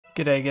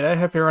G'day, g'day.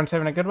 Hope everyone's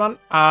having a good one.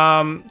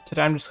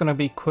 Today I'm just going to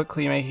be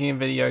quickly making a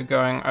video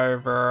going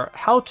over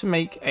how to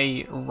make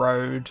a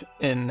road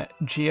in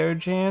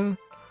GeoGen.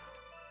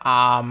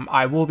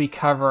 I will be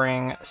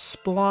covering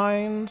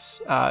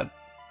splines,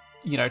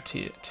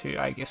 to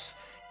I guess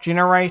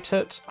generate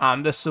it.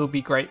 This will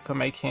be great for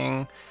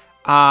making,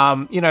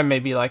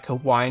 maybe like a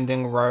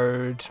winding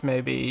road.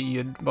 Maybe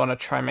you'd want to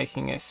try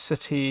making a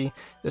city.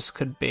 This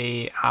could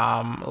be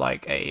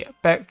like a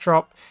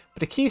backdrop.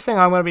 But a key thing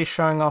I'm going to be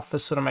showing off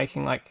is sort of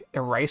making like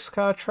a race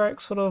car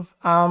track sort of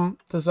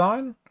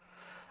design.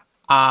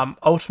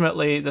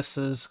 Ultimately, this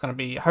is going to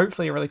be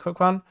hopefully a really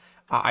quick one.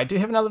 I do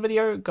have another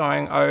video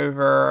going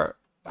over,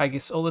 I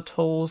guess, all the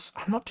tools.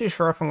 I'm not too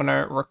sure if I'm going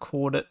to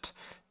record it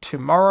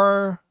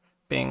tomorrow,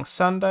 being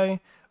Sunday,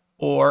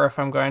 or if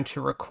I'm going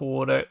to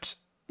record it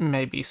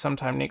maybe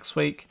sometime next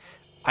week.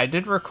 I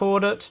did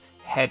record it,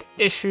 had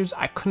issues.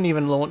 I couldn't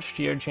even launch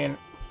GeoGen.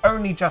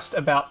 Only just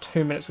about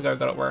 2 minutes ago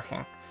got it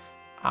working.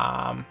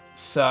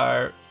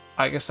 So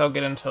I guess I'll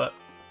get into it.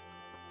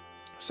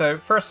 So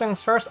first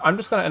things first, I'm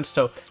just going to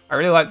install. I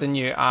really like the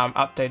new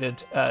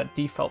updated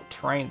default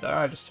terrain though.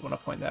 I just want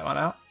to point that one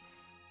out.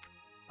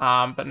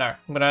 But no,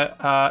 I'm going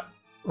to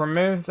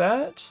remove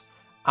that.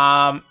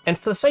 And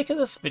for the sake of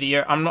this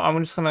video,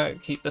 I'm just going to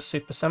keep this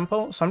super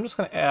simple. So I'm just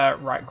going to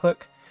right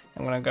click.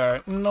 I'm going to go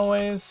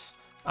noise.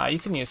 You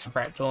can use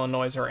fractal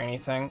noise or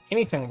anything.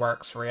 Anything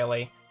works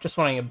really. Just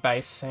wanting a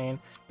base scene.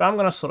 But I'm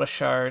going to sort of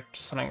show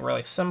just something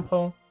really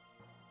simple.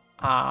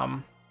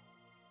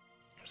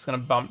 Just going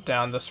to bump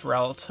down this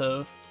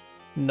relative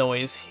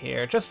noise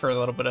here. Just for a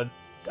little bit of,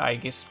 I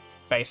guess,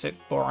 basic,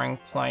 boring,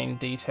 plain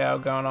detail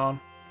going on.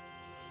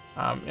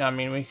 I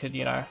mean, we could,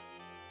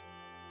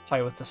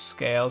 play with the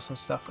scales and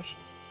stuff, which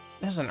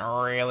isn't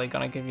really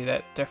going to give you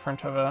that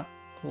different of a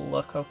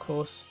look, of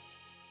course.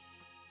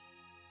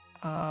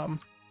 When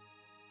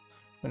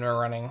we're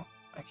running,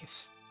 I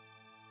guess,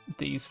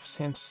 these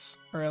percents,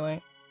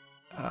 really.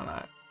 I don't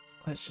know.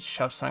 Let's just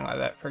shove something like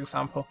that, for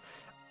example.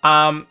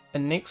 And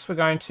next we're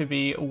going to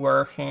be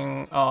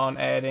working on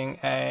adding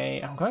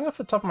I'm going off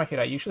the top of my head,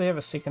 I usually have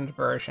a second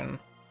version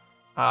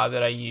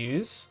that I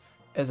use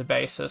as a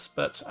basis,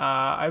 but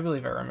I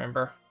believe I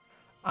remember.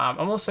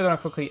 I'm also going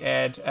to quickly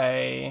add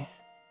a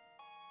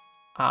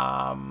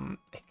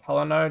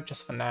color node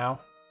just for now.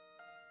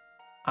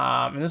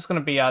 And this is going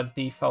to be our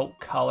default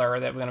color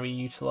that we're going to be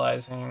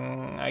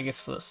utilizing, I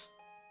guess, for this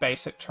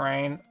basic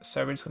terrain.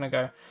 So we're just going to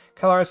go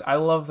colors. I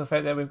love the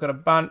fact that we've got a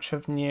bunch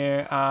of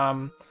new,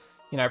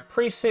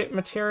 preset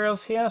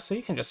materials here. So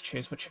you can just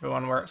choose whichever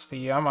one works for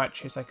you. I might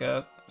choose like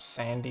a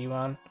sandy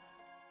one.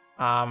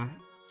 I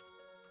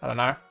don't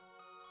know.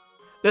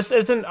 This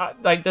isn't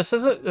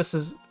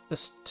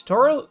this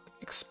tutorial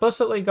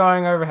explicitly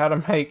going over how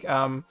to make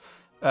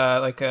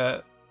like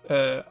a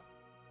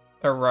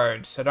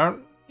road. So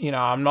don't.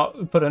 I'm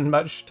not putting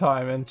much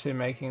time into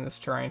making this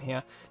terrain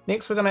here.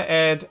 Next, we're going to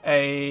add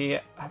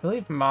I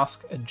believe,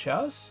 mask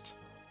adjust.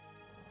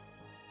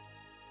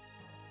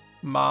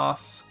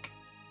 Mask,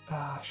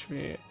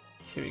 here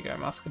we go,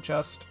 mask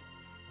adjust.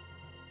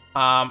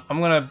 I'm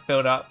going to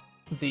build up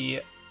I'm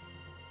going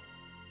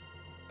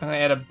to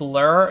add a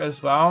blur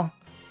as well.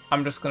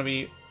 I'm just going to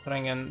be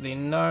putting in the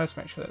nose,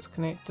 make sure that's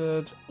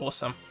connected.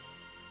 Awesome.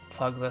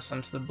 Plug this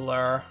into the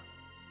blur.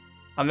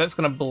 That's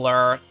going to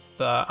blur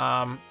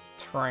the,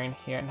 terrain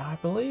here. Now I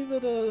believe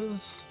it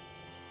is.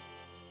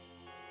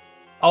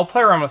 I'll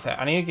play around with that.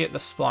 I need to get the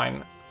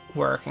spline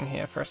working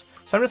here first.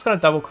 So I'm just going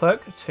to double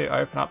click to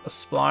open up the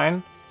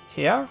spline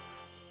here.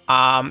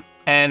 And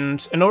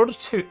in order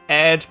to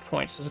add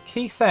points, there's a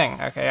key thing.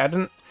 Okay,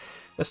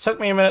 this took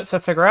me a minute to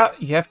figure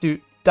out. You have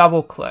to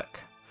double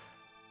click.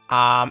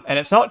 And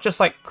it's not just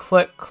like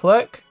click,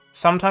 click.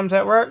 Sometimes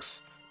that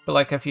works, but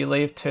like if you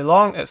leave too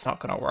long, it's not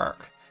going to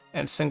work.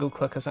 And single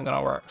click isn't going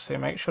to work. So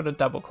make sure to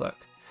double click.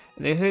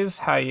 This is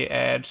how you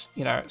add,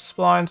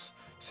 splines.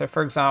 So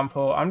for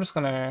example, I'm just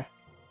going to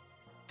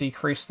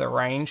decrease the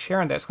range here,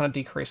 and that's going to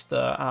decrease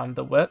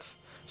the width.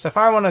 So if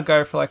I want to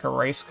go for like a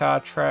race car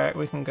track,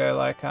 we can go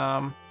like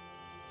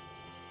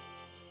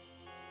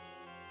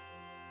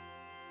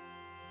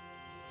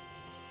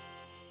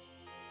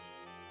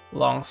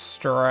long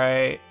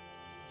straight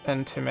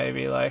into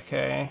maybe like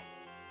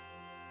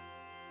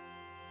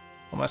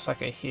almost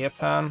like a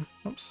hairpin.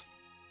 Oops.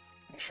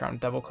 Make sure I'm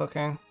double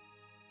clicking.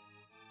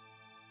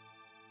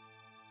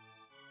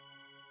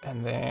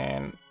 And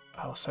then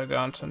also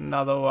go into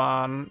another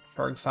one,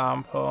 for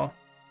example,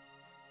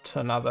 to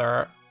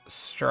another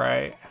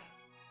straight.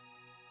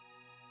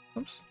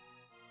 Oops.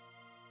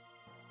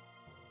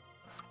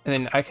 And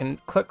then I can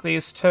click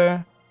these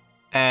two,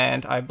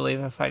 and I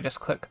believe if I just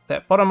click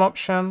that bottom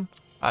option,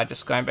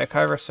 just going back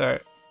over, so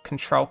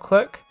control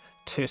click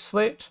to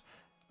select.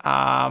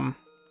 I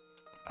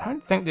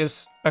don't think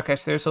there's, okay,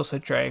 so there's also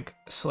drag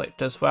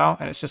select as well,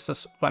 and it's just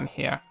this one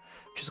here,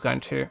 which is going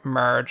to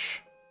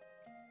merge.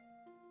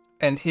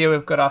 And here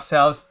we've got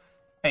ourselves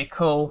a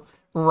cool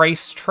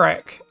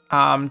racetrack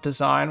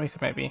design. We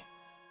could maybe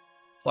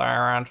play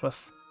around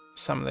with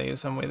some of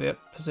these and where they're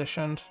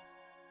positioned.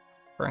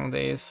 bring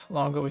these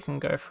longer, we can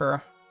go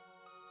for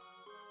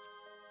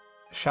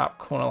a sharp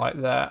corner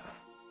like that.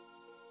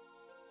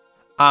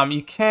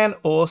 You can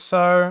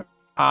also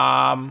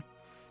I'll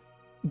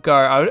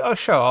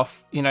show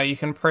off, you know, you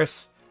can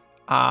press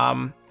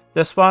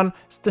this one.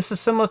 This is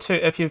similar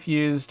to if you've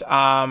used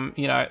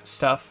you know,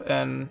 stuff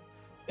in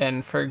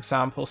for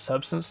example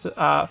Substance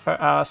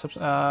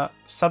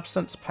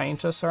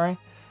Painter, sorry.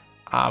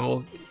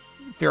 Well,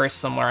 very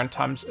similar in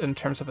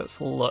terms of its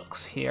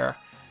looks here.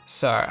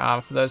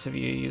 So for those of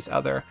you who use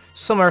other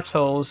similar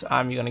tools,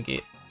 you're gonna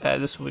get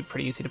this will be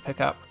pretty easy to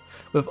pick up.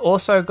 We've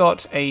also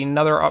got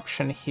another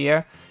option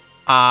here,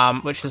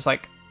 which is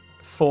like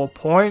 4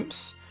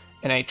 points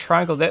in a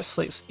triangle that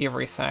selects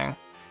everything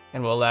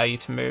and will allow you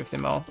to move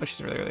them all, which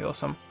is really, really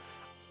awesome.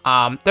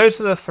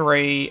 Those are the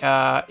 3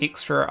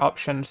 extra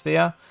options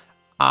there.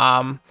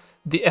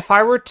 If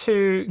I were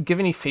to give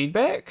any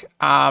feedback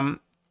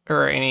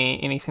or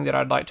anything that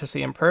I'd like to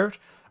see improved,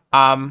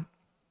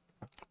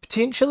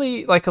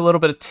 potentially like a little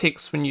bit of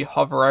text when you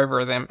hover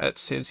over them. It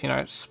says, you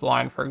know,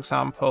 spline, for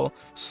example,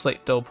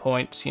 select all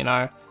points, you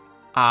know,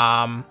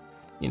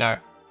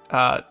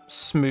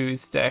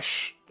 smooth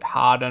dash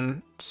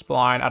harden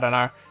spline, I don't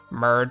know,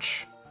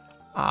 merge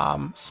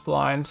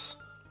splines.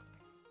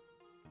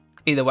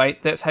 Either way,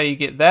 that's how you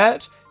get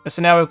that. And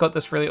so now we've got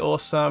this really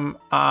awesome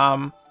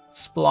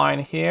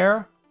spline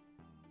here.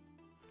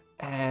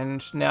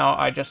 And now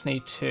I just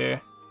need to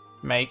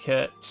make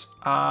it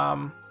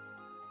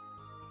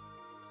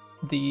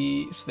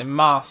the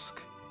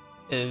mask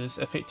is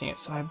affecting it.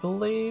 So I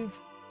believe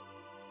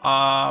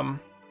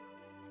I'm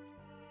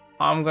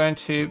going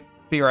to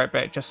be right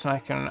back just so I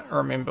can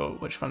remember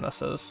which one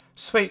this is.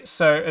 Sweet,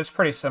 so it's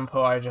pretty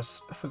simple. I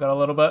just forgot a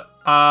little bit.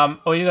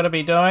 All you gotta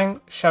be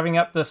doing, shoving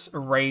up this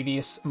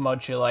radius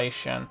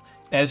modulation.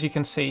 As you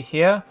can see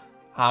here,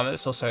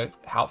 it's also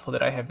helpful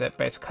that I have that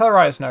base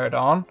colorize node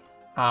on,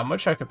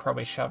 which I could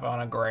probably shove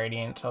on a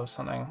gradient or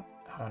something.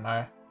 I don't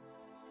know.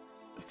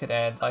 We could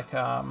add like,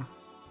 I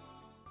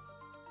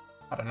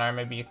don't know,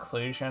 maybe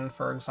occlusion,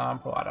 for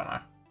example. I don't know.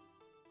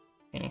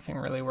 Anything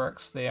really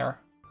works there.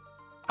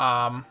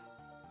 For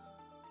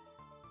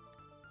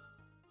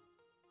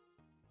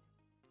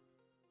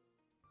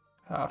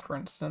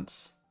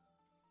instance.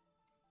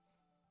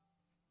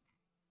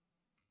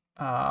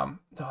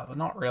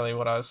 Not really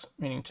what I was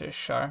meaning to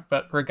show,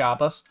 but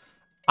regardless.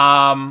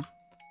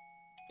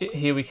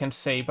 Here we can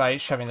see, by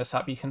shoving this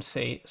up, you can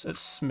see it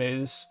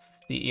smooths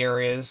the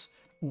areas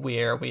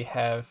where we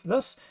have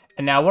this.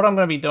 And now what I'm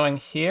going to be doing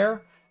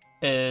here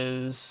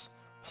is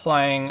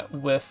playing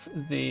with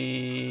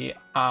the,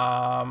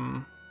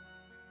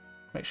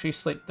 make sure you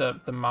select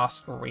the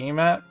mask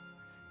remap,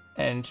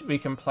 and we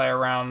can play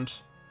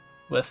around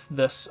with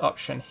this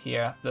option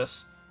here,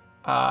 this,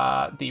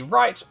 the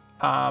right,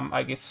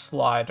 I guess,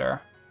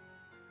 slider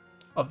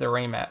of the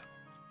remap.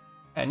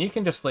 And you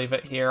can just leave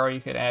it here, or you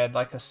could add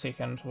like a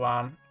second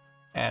one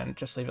and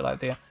just leave it like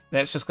there.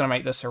 That's just going to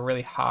make this a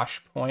really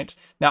harsh point.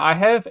 Now I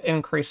have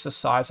increased the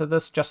size of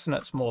this just so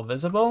it's more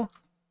visible.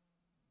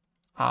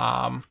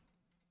 And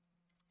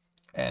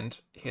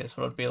here's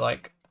what it would be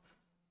like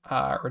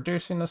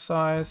reducing the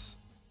size,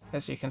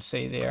 as you can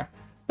see there.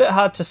 Bit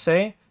hard to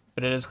see,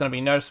 but it is going to be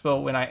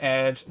noticeable when I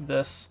add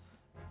this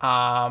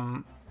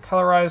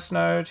colorize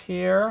node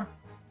here.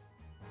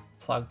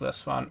 Plug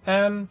this one in.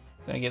 I'm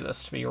going to get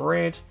this to be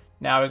red.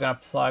 Now we're going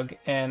to plug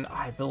in,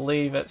 I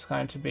believe it's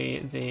going to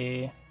be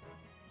the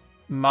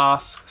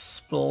mask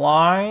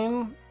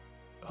spline.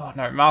 Oh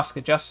no, mask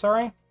adjust,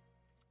 sorry.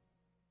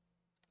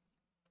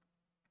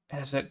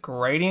 Is it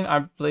gradient? I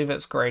believe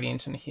it's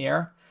gradient in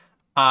here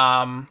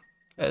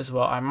as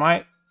well. I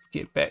might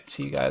get back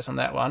to you guys on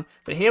that one.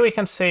 But here we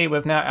can see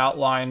we've now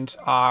outlined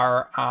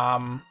our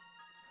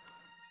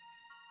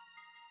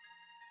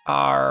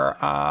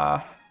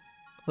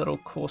little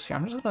course here.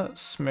 I'm just gonna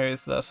smooth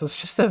this. It's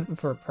just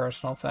for a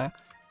personal thing.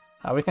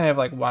 We can have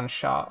like one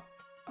sharp,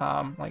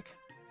 like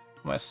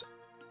almost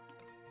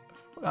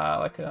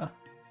like a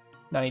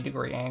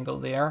 90-degree angle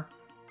there.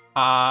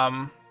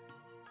 And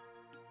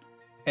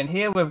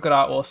here we've got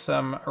our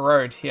awesome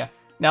road here.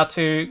 Now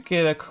to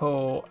get a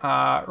cool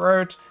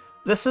road,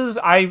 this is,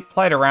 I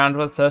played around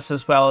with this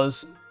as well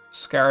as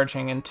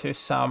scourging into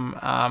some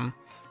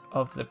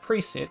of the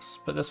presets,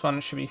 but this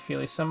one should be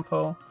fairly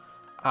simple.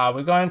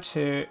 We're going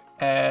to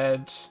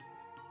add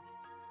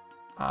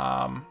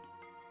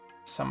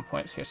some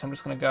points here. So I'm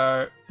just going to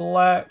go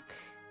black,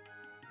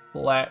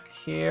 black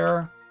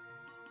here.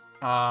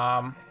 What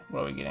are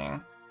we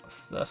getting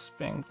with this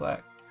being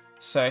black?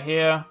 So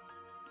here,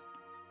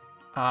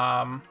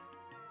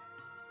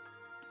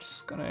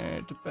 just going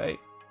to debate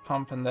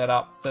pumping that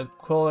up the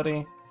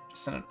quality,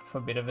 just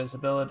for better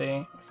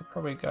visibility. We could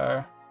probably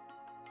go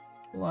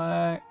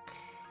black.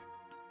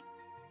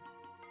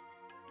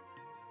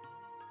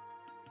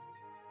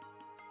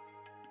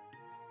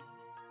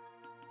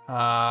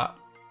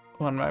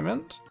 One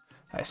moment.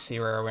 I see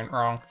where I went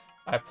wrong.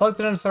 I plugged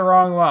it into the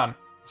wrong one.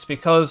 It's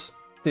because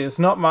there's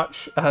not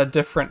much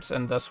difference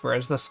in this,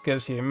 whereas this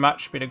gives you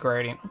much better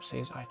gradient.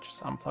 Oopsies, I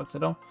just unplugged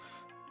it all.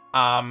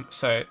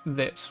 So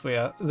that's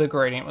where the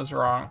gradient was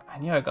wrong. I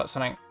knew I got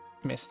something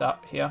messed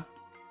up here.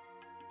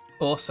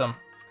 Awesome.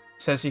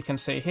 So as you can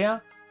see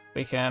here,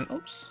 we can,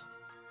 oops,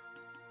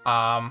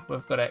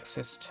 we've got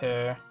access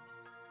to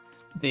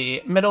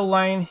the middle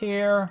lane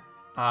here.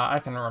 I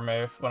can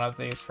remove one of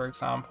these, for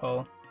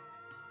example.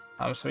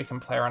 So we can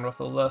play around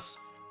with all this.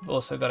 We've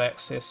also got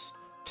access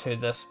to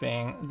this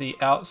being the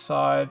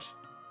outside,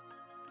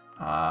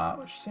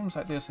 which seems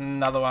like there's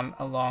another one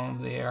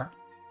along there.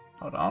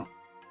 Hold on,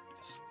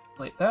 just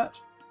delete that.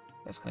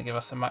 That's going to give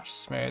us a much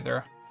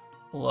smoother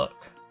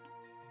look.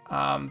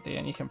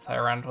 Then you can play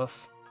around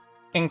with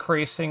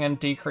increasing and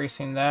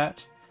decreasing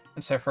that.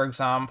 And so, for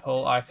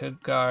example, I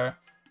could go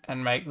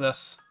and make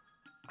this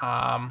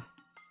one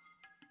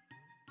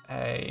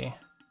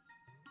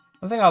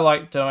thing I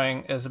like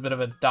doing is a bit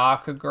of a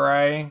darker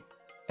grey,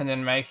 and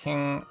then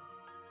making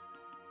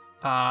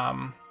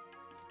the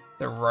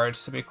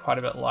roads to be quite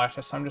a bit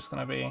lighter. So I'm just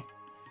going to be,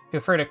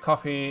 feel free to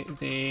copy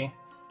the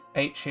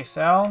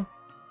HSL.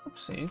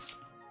 Oopsies.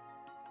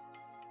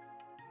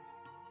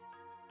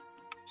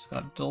 Just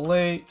going to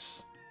delete.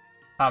 So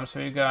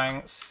we're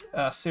going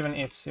 7F,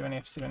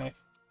 7F, 7F,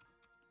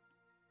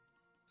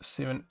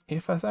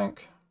 7F, I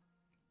think.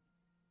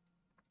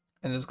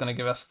 And it's going to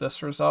give us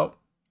this result.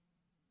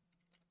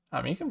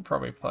 You can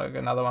probably plug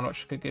another one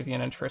which could give you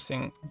an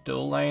interesting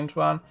dual laned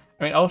one.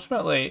 I mean,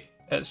 ultimately,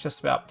 it's just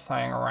about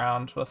playing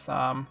around with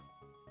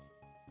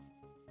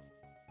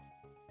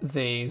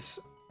these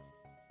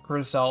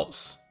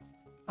results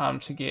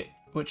to get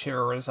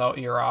whichever result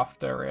you're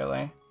after,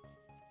 really.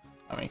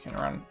 You can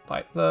run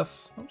like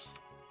this. Oops.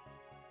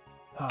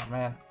 Oh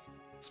man,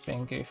 it's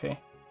being goofy.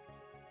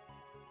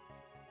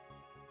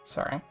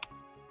 Sorry.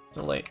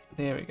 Delete.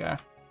 There we go.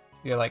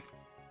 You got like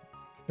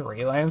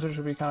 3 lanes, which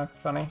would be kind of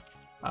funny.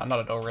 Not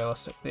at all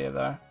realistic there,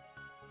 though.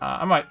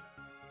 I might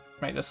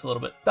make this a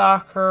little bit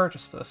darker,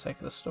 just for the sake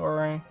of the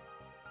story.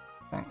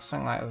 I think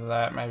something like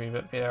that, maybe a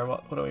bit better.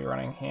 What are we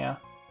running here?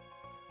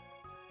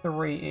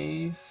 3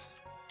 E's.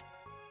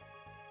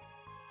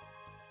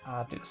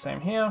 Do the same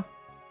here.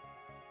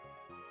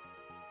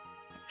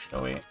 Make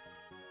sure we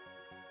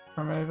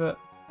remove it.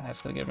 And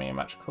that's going to give me a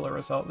much cooler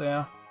result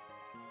there.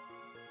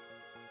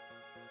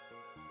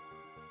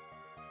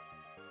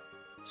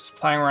 Just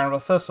playing around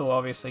with this will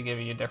obviously give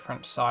you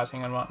different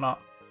sizing and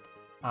whatnot.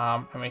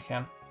 And we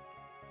can,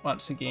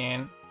 once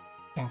again,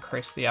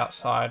 increase the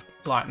outside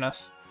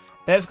lightness.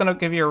 That's going to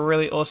give you a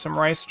really awesome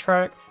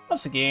racetrack.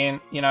 Once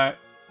again, you know,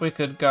 we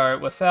could go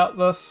without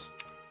this.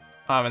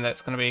 And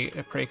that's going to be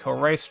a pretty cool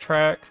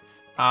racetrack.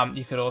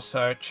 You could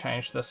also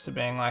change this to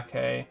being like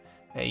a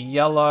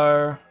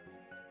yellow.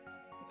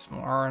 It's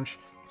more orange.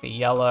 A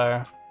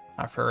yellow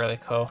for a really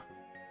cool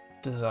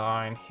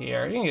design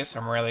here. You can get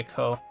some really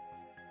cool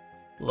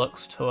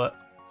looks to it.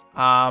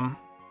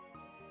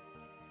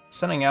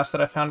 Something else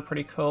that I found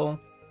pretty cool,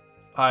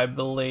 I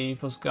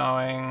believe, was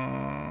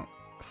going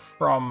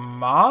from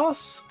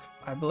Mask,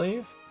 I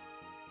believe.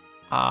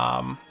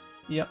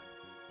 Yep.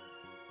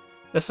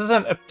 This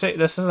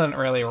isn't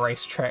really a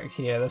racetrack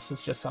here. This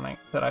is just something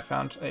that I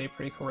found a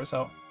pretty cool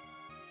result.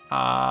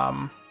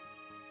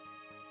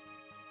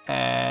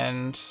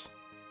 And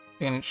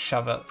you can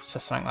shove it to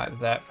something like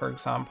that, for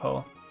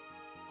example.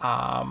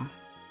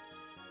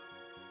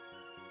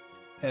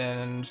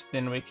 And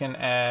then we can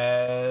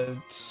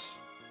add,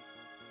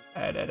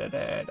 I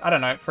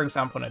don't know, for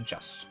example, an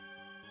adjust,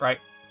 right?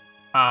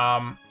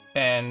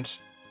 And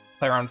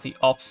play around with the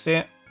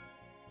offset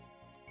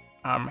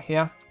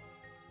here.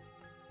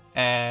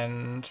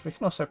 And we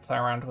can also play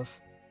around with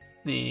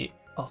the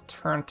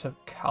alternative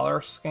color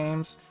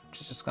schemes,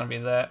 which is just going to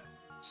be that.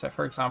 So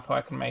for example,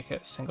 I can make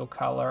it single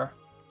color,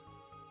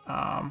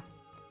 and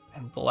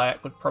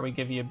black would probably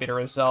give you a better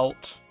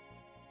result.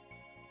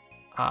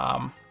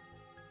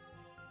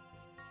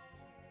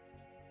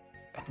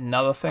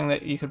 Another thing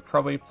that you could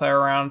probably play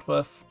around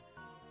with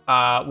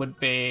would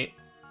be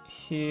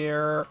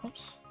here.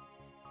 Oops.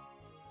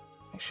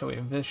 Make sure we're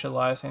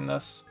visualizing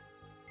this.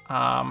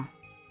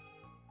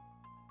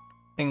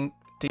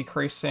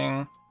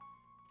 Decreasing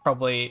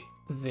probably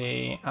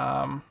the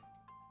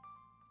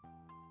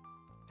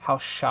how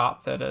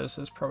sharp that is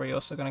probably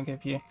also going to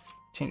give you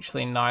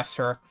potentially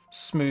nicer,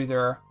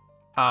 smoother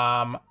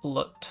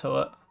look to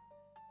it.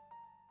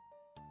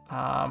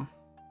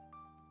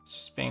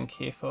 Just being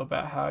careful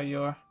about how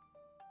you're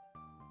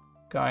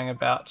going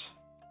about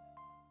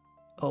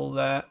all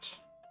that.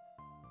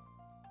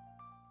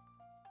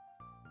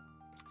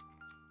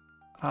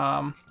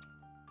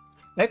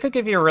 That could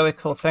give you a really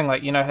cool thing,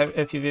 like, you know,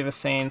 if you've ever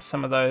seen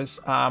some of those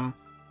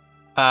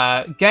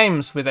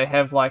games where they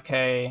have like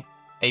a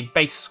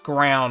base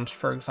ground,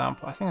 for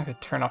example. I think I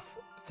could turn off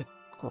the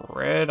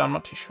grid. I'm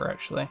not too sure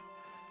actually.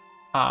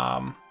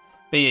 But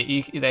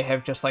yeah, they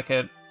have just like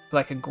a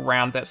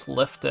ground that's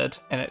lifted,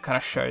 and it kind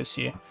of shows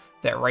you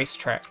that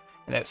racetrack,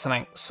 and that's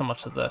something similar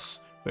to this.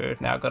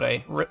 We've now got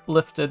a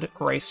lifted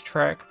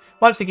racetrack.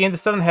 Once again,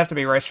 this doesn't have to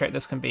be a racetrack.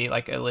 This can be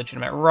like a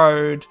legitimate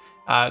road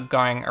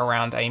going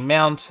around a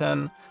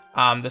mountain.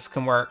 This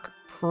can work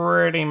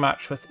pretty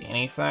much with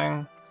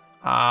anything.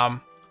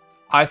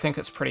 I think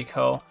it's pretty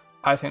cool.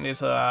 I think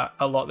there's a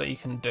lot that you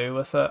can do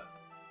with it.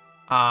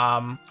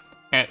 And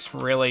it's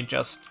really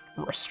just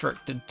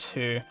restricted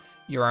to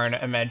your own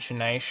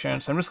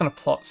imagination. So I'm just going to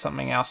plot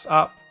something else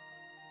up.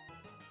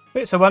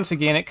 So once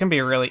again, it can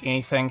be really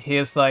anything.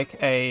 Here's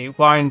like a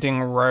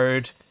winding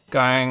road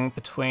going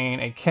between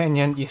a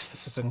canyon. Yes,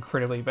 this is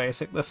incredibly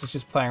basic. This is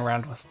just playing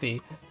around with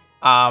the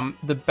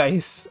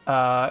base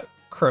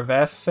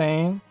crevasse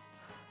scene.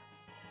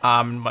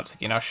 Once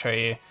again, I'll show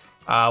you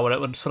what it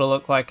would sort of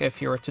look like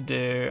if you were to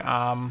do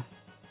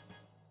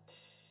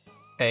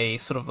a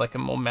sort of like a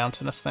more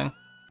mountainous thing.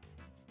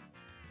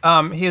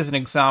 Here's an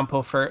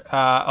example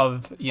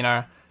of, you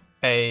know,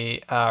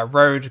 a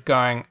road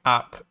going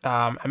up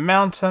a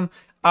mountain.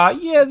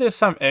 Yeah, there's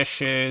some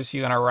issues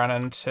you're going to run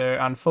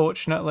into,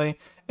 unfortunately.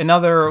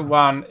 Another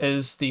one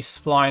is the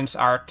splines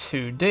are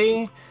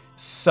 2D,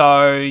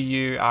 so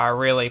you are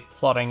really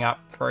plotting up,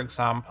 for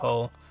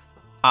example,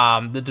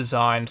 the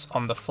designs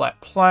on the flat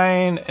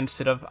plane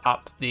instead of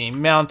up the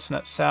mountain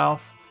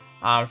itself.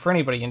 For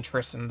anybody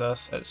interested in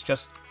this, it's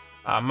just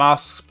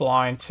mask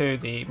spline to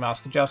the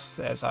mask adjust,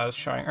 as I was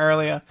showing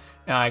earlier,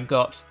 and I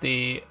got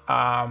the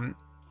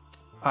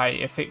I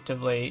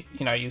effectively,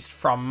 you know, used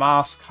from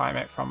mask,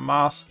 HiMac from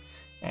mask,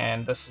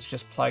 and this is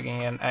just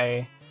plugging in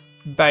a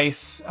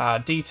base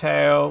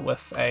detail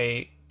with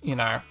a, you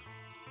know,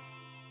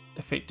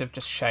 effective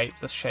just shape,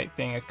 this shape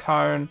being a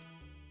cone.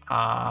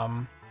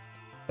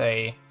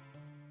 The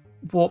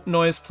warp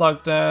noise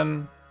plugged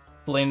in,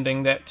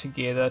 blending that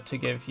together to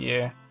give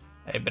you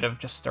a bit of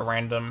just a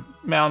random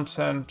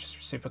mountain,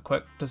 just super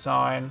quick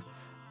design,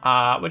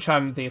 which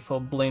I'm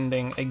therefore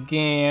blending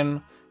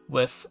again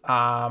with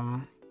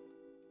that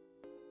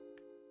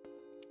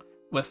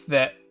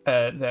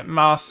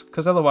mask,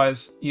 because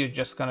otherwise you're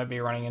just going to be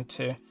running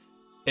into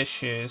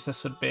issues.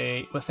 This would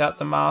be without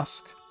the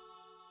mask.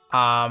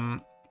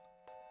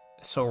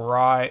 It's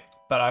alright,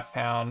 but I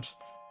found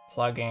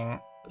plugging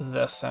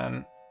this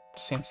in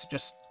seems to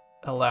just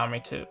allow me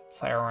to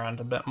play around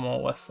a bit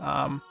more with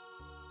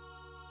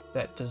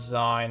that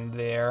design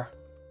there.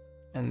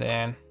 And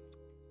then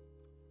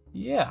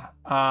yeah,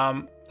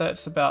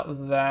 that's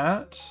about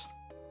that.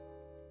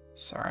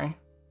 Sorry,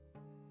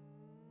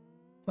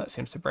 that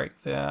seems to break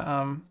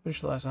the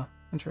visualizer.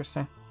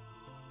 Interesting.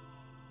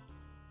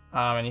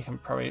 And you can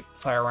probably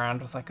play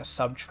around with like a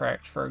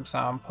subtract, for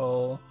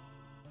example,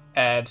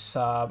 add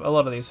sub. A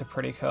lot of these are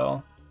pretty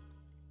cool.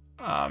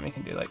 You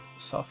can do like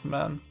soft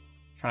min,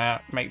 trying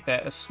to make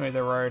that a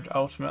smoother road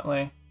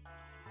ultimately.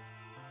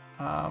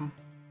 But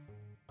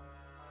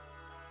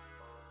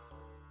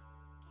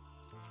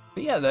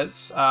yeah,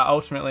 that's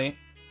ultimately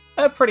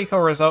a pretty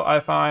cool result,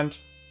 I find.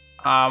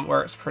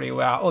 Works pretty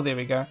well. Oh, there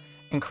we go.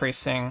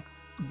 Increasing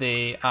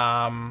the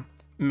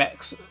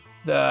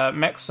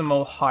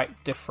maximal height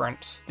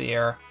difference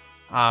there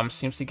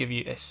seems to give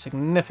you a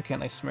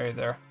significantly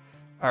smoother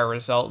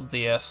result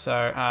there.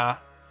 So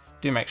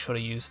do make sure to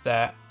use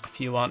that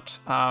if you want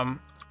a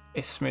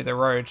smoother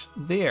road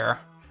there.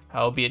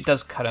 Albeit it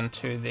does cut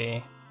into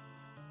the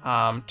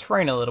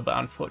terrain a little bit,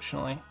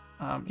 unfortunately.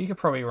 You could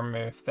probably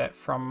remove that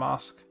from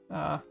mask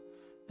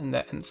in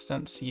that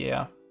instance,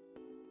 yeah.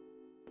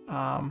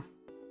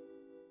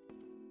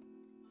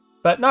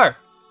 But no,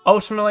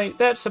 ultimately,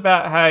 that's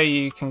about how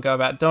you can go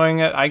about doing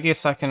it. I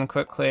guess I can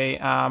quickly,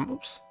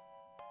 oops,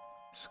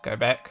 let's go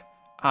back,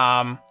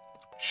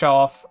 show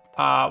off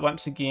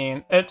once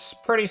again. It's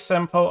pretty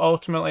simple,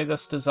 ultimately,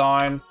 this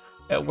design.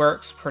 It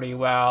works pretty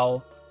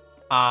well,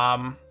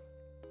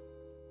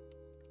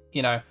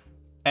 you know,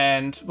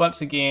 and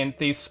once again,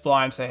 these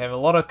splines, they have a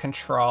lot of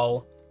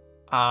control.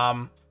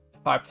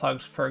 If I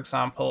plugged, for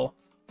example,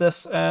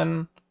 this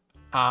in,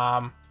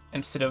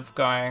 instead of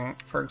going,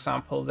 for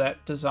example,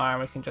 that design,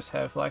 we can just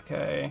have like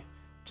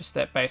just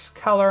that base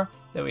color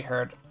that we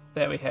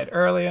had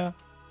earlier.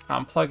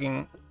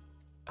 Plugging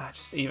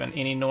just even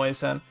any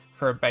noise in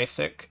for a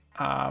basic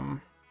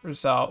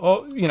result.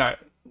 Or, you know,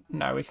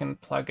 no, we can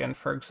plug in,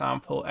 for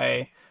example,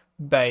 a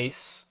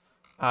bass,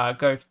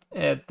 go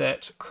add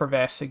that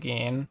crevasse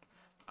again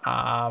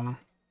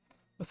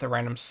with a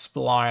random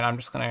spline. I'm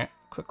just going to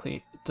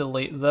quickly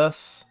delete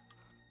this.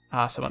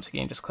 So once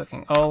again, just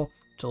clicking all,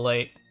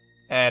 delete,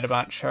 add a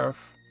bunch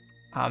of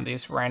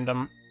these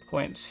random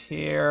points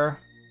here.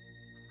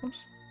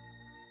 Oops.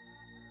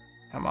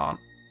 Come on.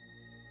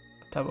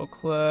 Double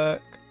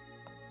click.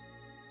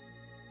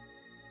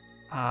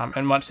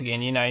 And once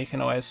again, you know, you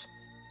can always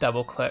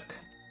double click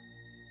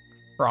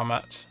from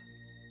it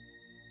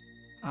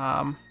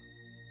to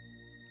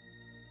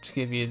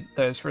give you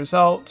those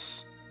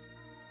results.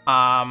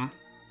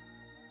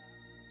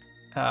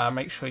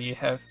 Make sure you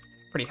have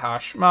pretty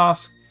harsh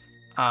mask.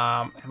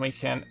 And we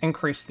can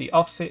increase the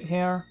offset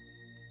here.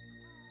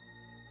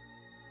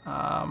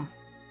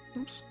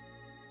 Oops.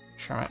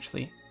 Sure, I'm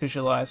actually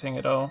visualizing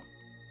it all.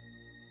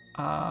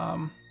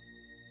 I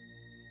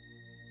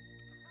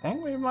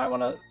think we might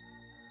want to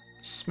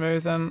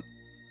smoothen,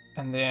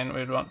 and then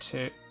we'd want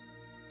to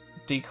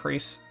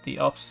decrease the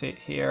offset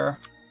here.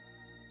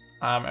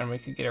 And we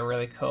could get a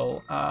really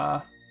cool,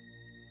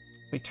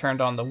 we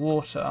turned on the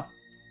water.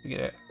 We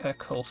get a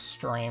cool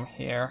stream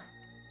here.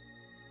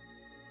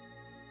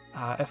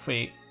 If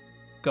we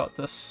got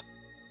this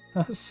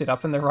set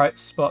up in the right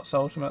spots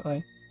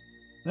ultimately.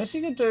 Unless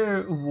you could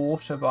do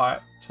water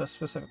bite to a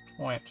specific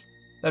point.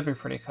 That'd be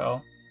pretty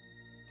cool.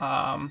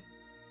 Either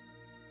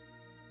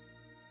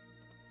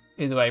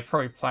way,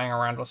 probably playing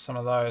around with some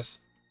of those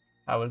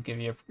would give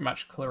you a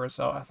much cooler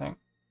result, I think.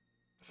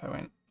 If I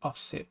went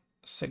offset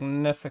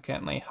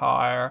significantly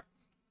higher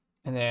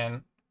and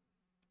then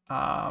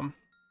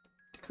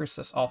decrease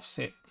this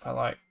offset by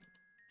like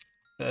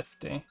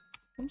 50.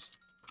 Oops.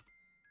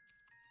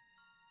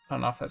 I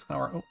don't know if that's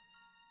gonna work. Oh,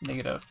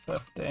 negative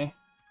 50.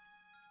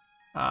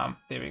 There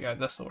we go,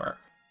 this will work.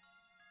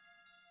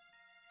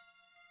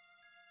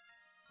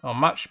 Oh,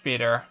 much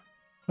better.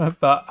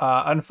 But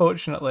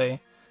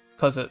unfortunately,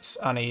 because it's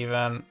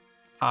uneven,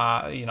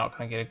 you're not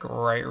going to get a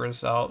great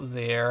result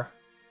there.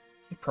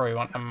 You probably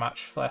want a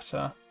much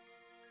flatter.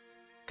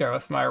 Go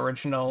with my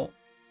original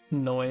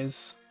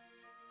noise.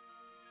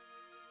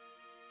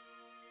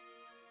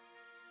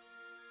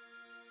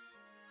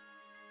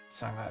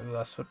 Something like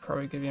this would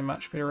probably give you a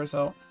much better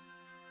result.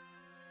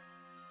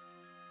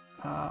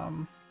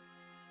 Oh,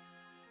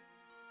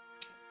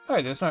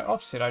 there's no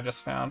offset I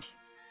just found.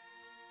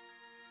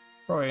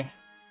 Probably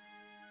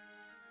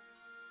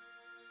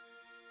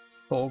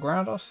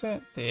foreground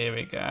offset. There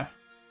we go.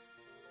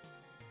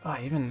 Ah,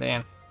 even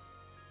then.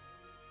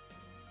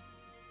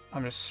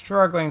 I'm just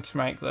struggling to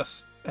make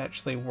this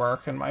actually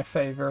work in my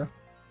favor.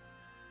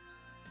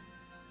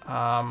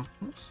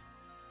 Oops.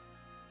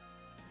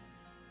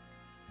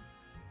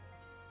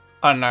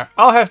 I don't know.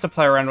 I'll have to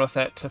play around with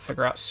it to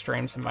figure out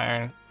streams in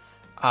my own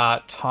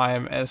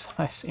time, as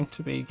I seem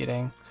to be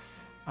getting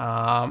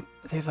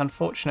these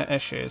unfortunate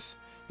issues.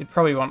 You'd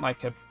probably want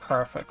like a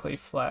perfectly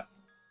flat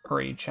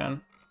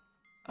region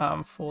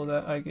for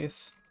that, I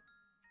guess.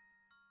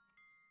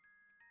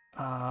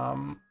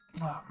 Oh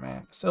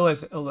man, it's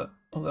always all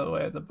the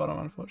way at the bottom,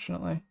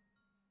 unfortunately.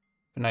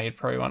 But no, you'd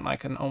probably want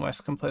like an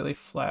almost completely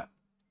flat.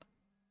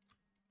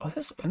 Oh,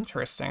 that's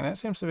interesting. That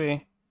seems to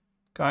be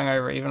going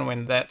over even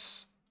when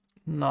that's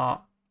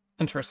not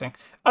interesting.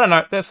 I don't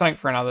know. That's something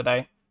for another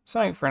day.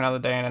 Something for another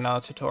day in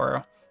another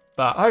tutorial.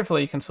 But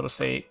hopefully you can sort of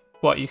see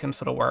what you can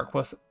sort of work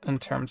with in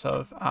terms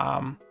of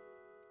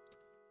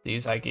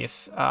these, I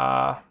guess,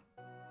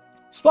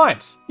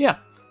 splines. Yeah.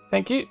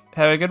 Thank you.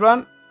 Have a good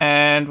one.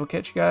 And we'll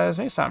catch you guys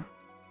next time.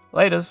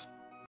 Laters.